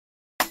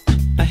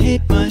I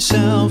hate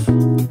myself.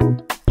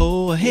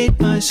 Oh, I hate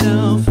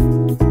myself.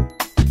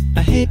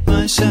 I hate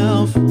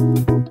myself.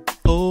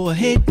 Oh, I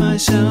hate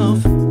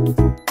myself.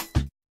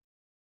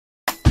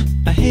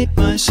 I hate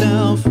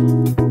myself.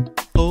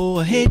 Oh,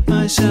 I hate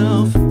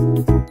myself.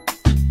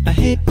 I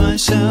hate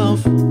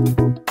myself.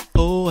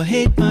 Oh, I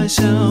hate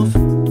myself.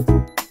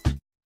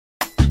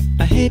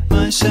 I hate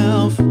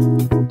myself.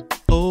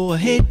 Oh, I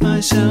hate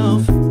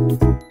myself.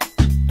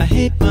 I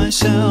hate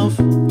myself.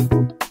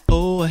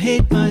 Oh, I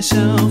hate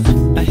myself.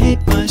 I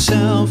hate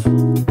myself.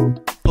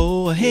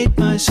 Oh, I hate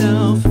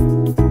myself.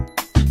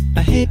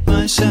 I hate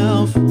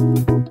myself.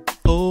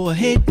 Oh, I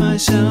hate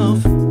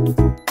myself.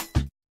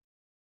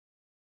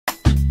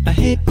 I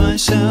hate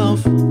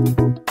myself.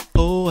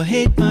 Oh, I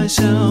hate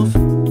myself.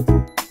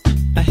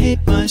 I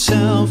hate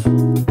myself.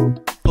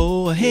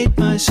 Oh, I hate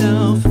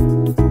myself.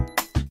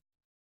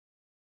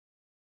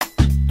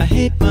 I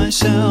hate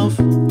myself.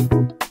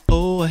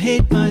 Oh, I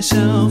hate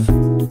myself.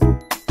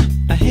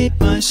 I hate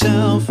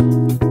myself.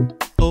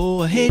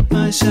 Oh, I hate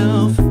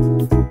myself.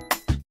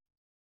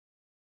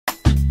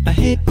 I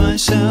hate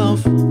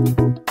myself.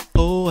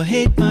 Oh, I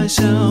hate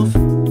myself.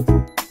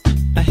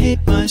 I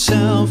hate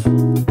myself.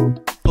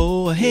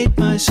 Oh, I hate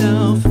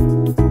myself.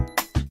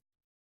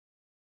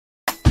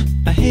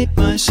 I hate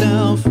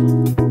myself.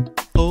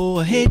 Oh,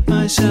 I hate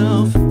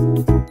myself.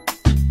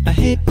 I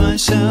hate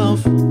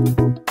myself.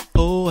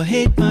 Oh, I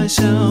hate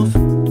myself.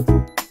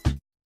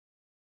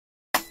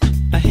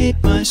 I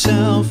hate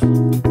myself.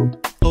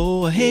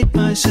 Oh, I hate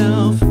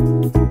myself.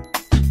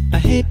 I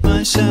hate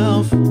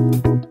myself.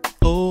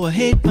 Oh, I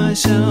hate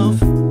myself.